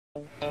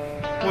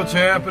What's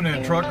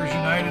happening? Truckers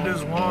United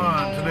is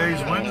one.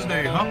 Today's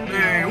Wednesday, hump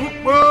day. Whoop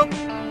whoop!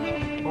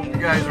 Hope you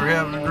guys are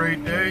having a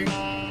great day.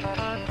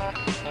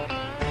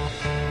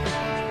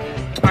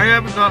 I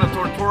haven't done a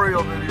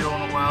tutorial video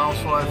in a while,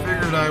 so I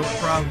figured I would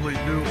probably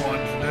do one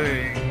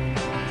today.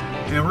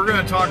 And we're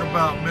going to talk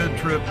about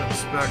mid-trip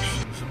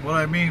inspections. And what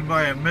I mean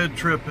by a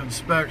mid-trip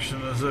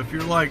inspection is if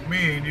you're like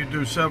me and you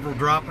do several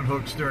dropping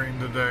hooks during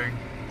the day,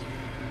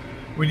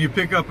 when you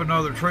pick up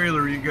another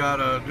trailer, you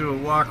gotta do a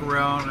walk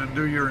around and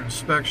do your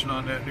inspection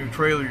on that new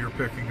trailer you're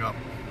picking up.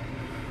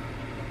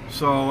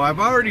 So I've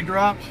already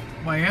dropped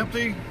my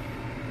empty.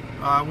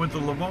 I went to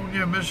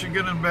Livonia,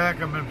 Michigan and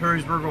back. I'm in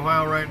Perrysburg,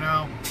 Ohio right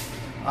now.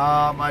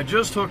 I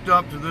just hooked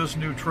up to this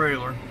new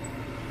trailer.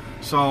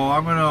 So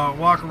I'm gonna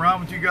walk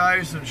around with you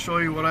guys and show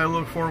you what I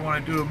look for when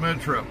I do a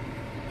mid-trip.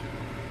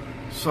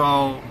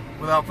 So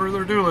without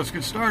further ado, let's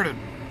get started.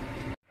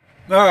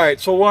 Alright,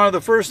 so one of the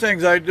first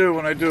things I do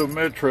when I do a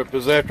mid-trip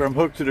is after I'm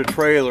hooked to the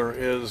trailer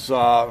is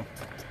get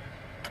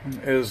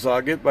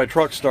my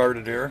truck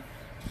started here.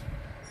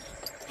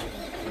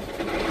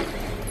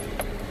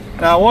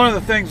 Now one of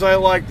the things I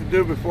like to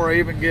do before I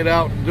even get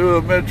out and do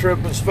a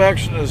mid-trip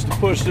inspection is to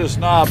push this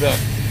knob in.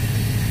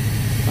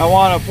 I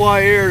want to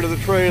apply air to the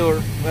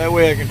trailer, that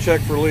way I can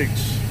check for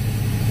leaks.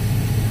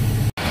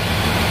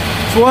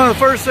 So one of the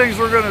first things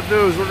we're going to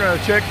do is we're going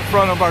to check the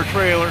front of our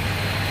trailer.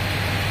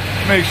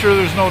 Make sure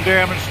there's no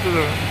damage to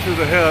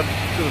the head,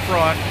 to the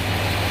front.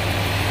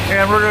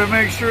 And we're going to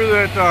make sure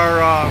that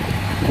our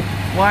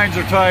lines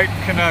are tight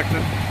and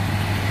connected.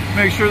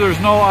 Make sure there's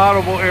no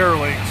audible air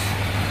leaks.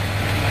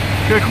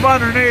 If you come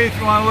underneath,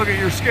 you want to look at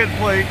your skid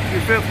plate,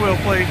 your fifth wheel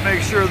plate,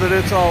 make sure that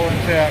it's all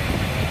intact.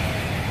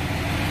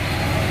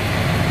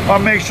 You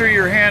want to make sure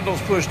your handle's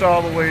pushed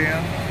all the way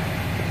in.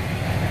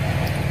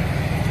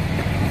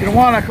 You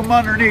want to come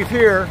underneath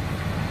here.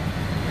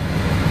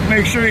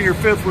 Make sure your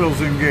fifth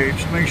wheel's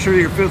engaged. Make sure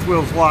your fifth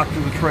wheel's locked to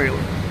the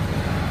trailer.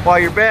 While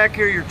you're back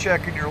here, you're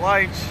checking your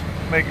lights,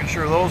 making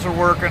sure those are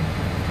working.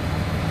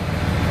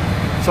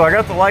 So I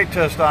got the light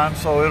test on,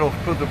 so it'll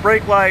put the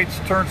brake lights,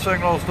 turn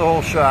signals, the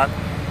whole shot.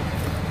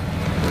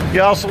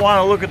 You also want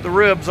to look at the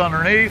ribs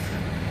underneath.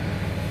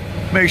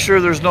 Make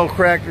sure there's no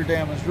cracked or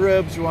damaged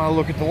ribs. You want to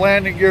look at the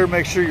landing gear,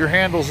 make sure your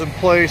handle's in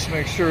place,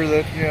 make sure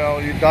that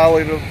you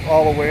dollied it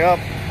all the way up.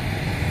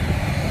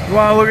 You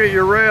want to look at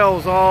your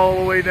rails all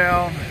the way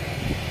down.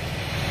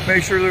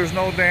 Make sure there's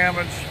no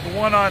damage. The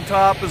one on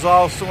top is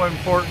also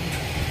important.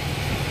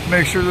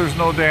 Make sure there's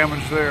no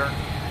damage there.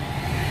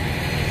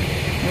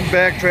 And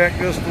backtrack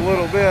just a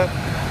little bit.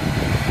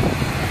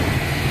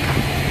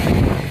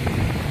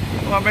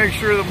 I want to make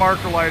sure the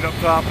marker light up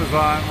top is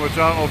on, which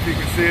I don't know if you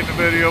can see it in the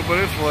video, but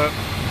it's lit.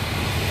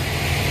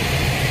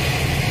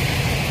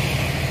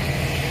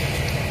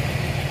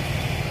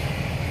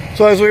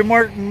 So as we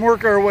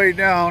work our way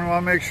down, we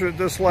want to make sure that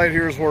this light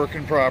here is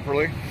working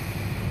properly.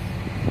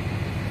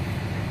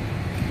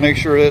 Make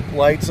sure it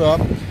lights up.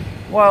 You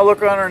want to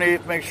look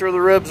underneath, make sure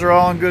the ribs are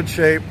all in good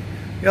shape.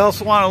 You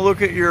also want to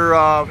look at your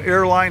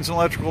air lines and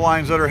electrical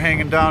lines that are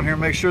hanging down here.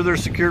 Make sure they're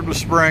secured with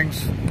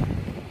springs.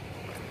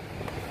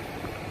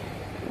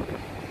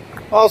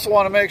 Also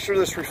want to make sure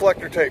this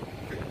reflector tape.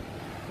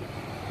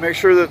 Make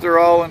sure that they're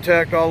all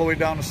intact all the way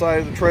down the side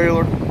of the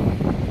trailer.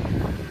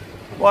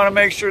 Want to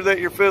make sure that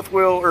your fifth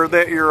wheel, or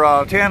that your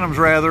tandems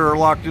rather, are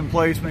locked in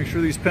place. Make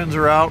sure these pins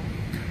are out.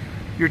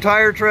 Your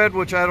tire tread,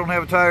 which I don't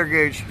have a tire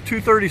gauge,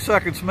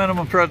 2/32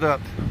 minimum tread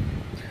depth.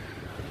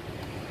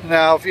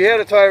 Now if you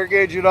had a tire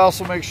gauge, you'd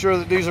also make sure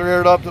that these are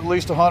aired up to at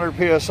least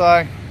 100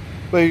 psi,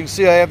 but you can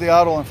see I have the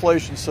auto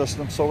inflation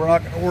system, so we're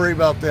not going to worry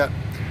about that.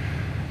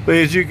 But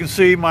as you can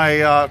see,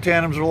 my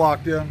tandems are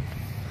locked in.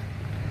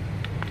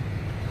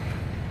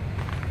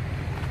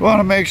 You want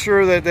to make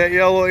sure that that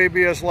yellow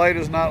ABS light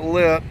is not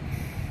lit,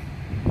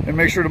 and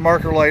make sure the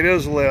marker light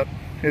is lit.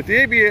 If the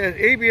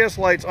ABS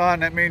light's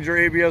on, that means your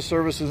ABS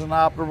service is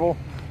inoperable.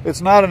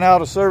 It's not an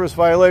out of service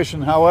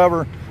violation.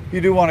 However,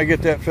 you do want to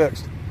get that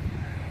fixed.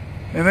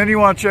 And then you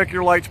want to check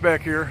your lights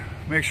back here.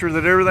 Make sure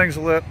that everything's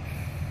lit.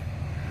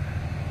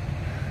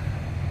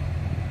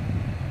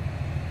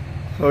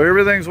 So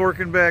everything's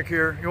working back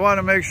here. You want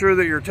to make sure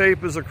that your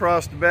tape is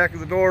across the back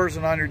of the doors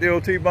and on your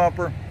DOT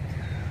bumper.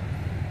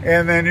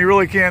 And then you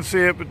really can't see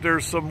it, but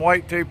there's some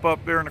white tape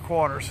up there in the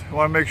corners. You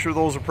want to make sure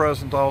those are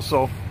present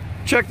also.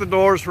 Check the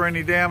doors for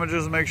any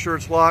damages and make sure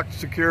it's locked,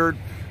 secured.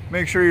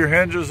 Make sure your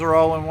hinges are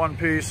all in one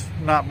piece,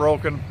 not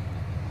broken.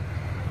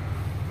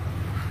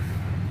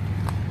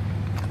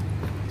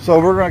 So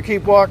we're going to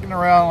keep walking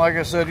around. Like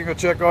I said, you're going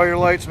to check all your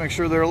lights, make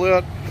sure they're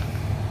lit.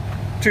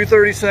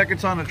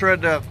 2/32 on the tread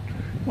depth.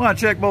 You want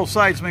to check both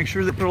sides, make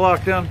sure that they're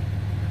locked in.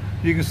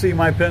 You can see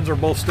my pins are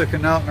both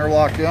sticking out and they're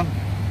locked in.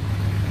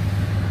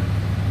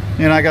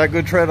 And I got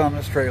good tread on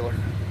this trailer.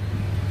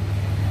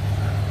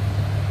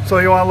 So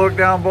you want to look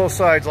down both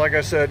sides. Like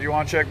I said, you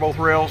want to check both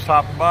rails,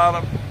 top and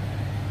bottom.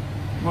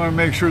 You want to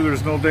make sure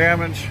there's no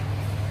damage.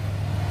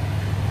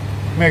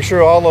 Make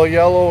sure all the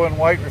yellow and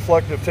white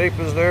reflective tape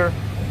is there.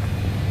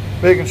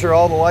 Making sure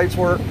all the lights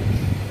work.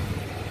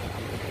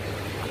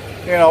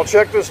 You know,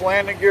 check this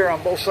landing gear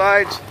on both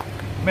sides.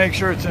 Make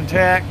sure it's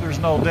intact. There's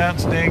no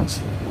dents, dings.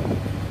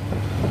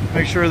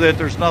 Make sure that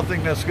there's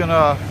nothing that's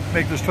gonna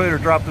make this trailer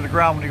drop to the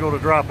ground when you go to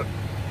drop it.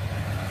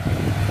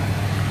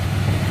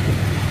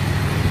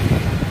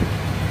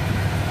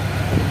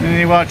 And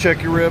then you want to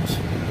check your ribs.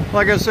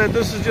 Like I said,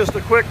 this is just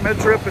a quick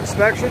mid-trip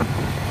inspection.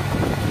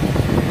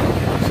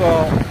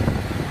 So,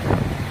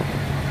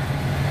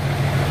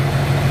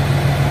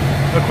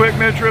 a quick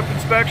mid-trip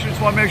inspection. Just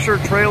want to make sure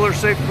the trailer's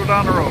safe to go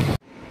down the road.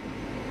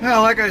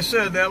 Now, like I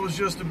said, that was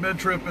just a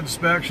mid-trip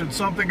inspection.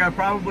 Something I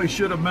probably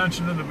should have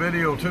mentioned in the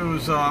video too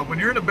is when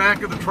you're in the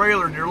back of the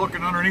trailer and you're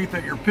looking underneath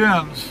at your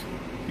pins,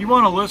 you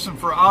want to listen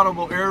for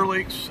audible air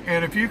leaks,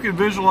 and if you can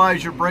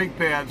visualize your brake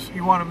pads,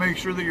 you want to make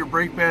sure that your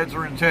brake pads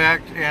are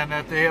intact and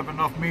that they have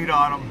enough meat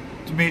on them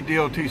to meet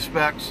DOT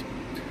specs.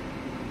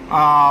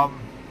 I'm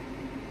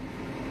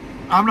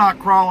not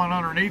crawling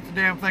underneath the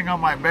damn thing on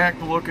my back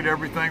to look at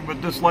everything,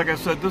 but this, like I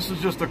said, this is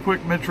just a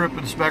quick mid-trip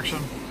inspection.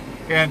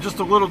 And just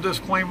a little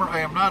disclaimer,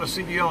 I am not a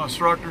CDL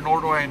instructor, nor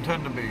do I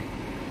intend to be.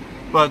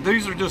 But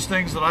these are just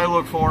things that I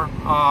look for.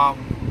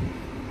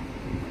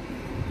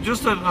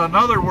 Just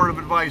another word of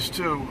advice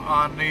too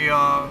on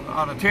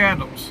the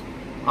tandems,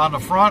 on the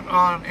front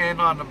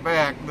and on the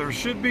back, there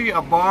should be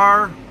a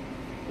bar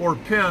or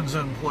pins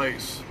in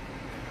place.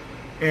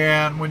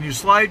 And when you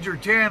slide your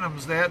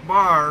tandems, that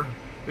bar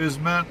is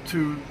meant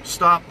to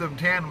stop them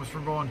tandems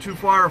from going too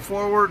far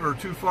forward or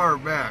too far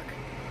back.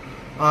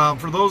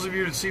 For those of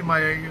you that see my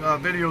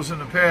videos in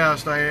the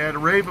past, I had a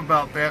rave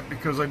about that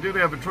because I did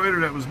have a trailer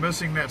that was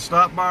missing that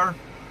stop bar,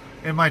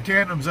 and my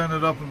tandems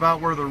ended up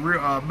about where the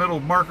middle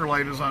marker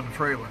light is on the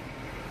trailer.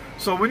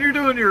 So when you're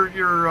doing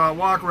your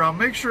walk around,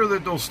 make sure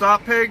that those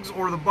stop pegs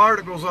or the bar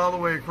that goes all the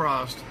way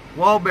across.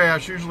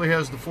 Wabash usually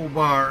has the full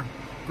bar.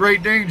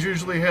 Great Danes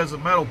usually has a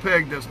metal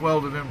peg that's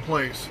welded in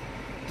place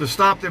to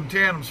stop them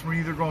tandems from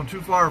either going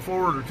too far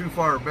forward or too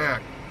far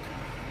back.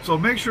 So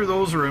make sure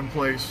those are in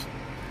place.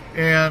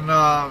 And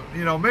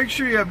you know, make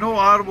sure you have no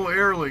audible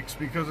air leaks,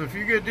 because if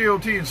you get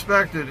DOT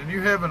inspected and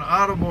you have an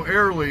audible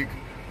air leak,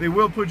 they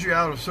will put you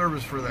out of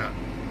service for that.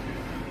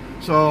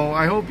 So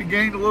I hope you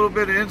gained a little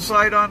bit of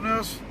insight on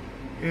this,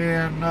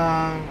 and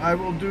I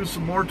will do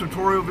some more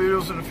tutorial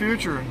videos in the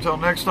future. Until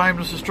next time,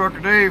 this is Trucker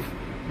Dave.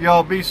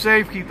 Y'all be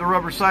safe, keep the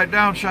rubber side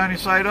down, shiny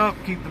side up,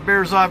 keep the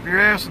bears off your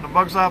ass and the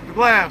bugs off the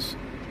glass.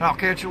 I'll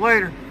catch you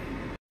later.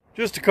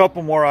 Just a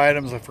couple more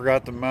items I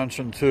forgot to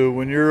mention too.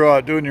 When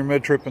you're doing your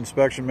mid-trip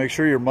inspection, make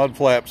sure your mud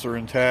flaps are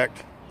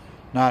intact,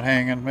 not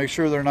hanging. Make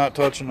sure they're not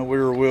touching the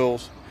rear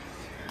wheels.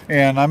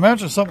 And I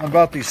mentioned something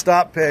about these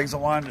stop pegs. I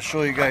wanted to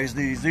show you guys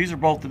these. These are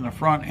both in the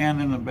front and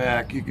in the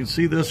back. You can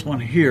see this one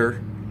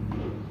here.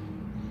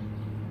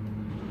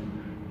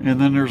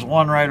 And then there's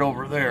one right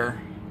over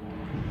there.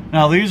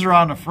 Now these are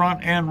on the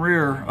front and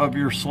rear of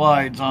your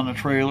slides on the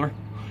trailer.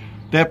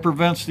 That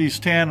prevents these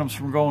tandems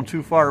from going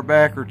too far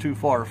back or too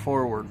far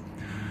forward.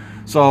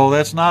 So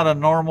that's not a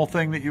normal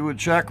thing that you would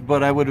check,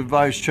 but I would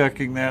advise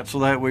checking that so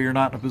that way you're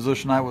not in a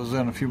position I was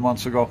in a few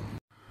months ago.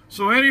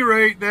 So at any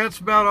rate, that's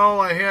about all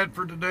I had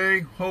for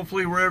today.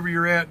 Hopefully wherever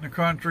you're at in the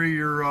country,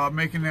 you're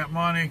making that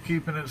money,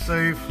 keeping it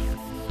safe.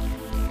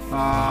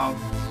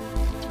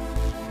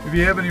 If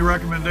you have any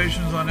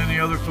recommendations on any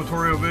other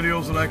tutorial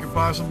videos that I could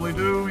possibly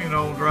do, you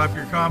know, drop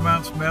your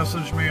comments,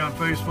 message me on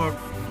Facebook.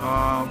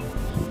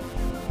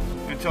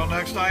 Until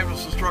next time,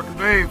 this is Trucker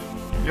Dave.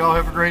 Y'all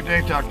have a great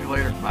day. Talk to you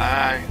later.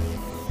 Bye.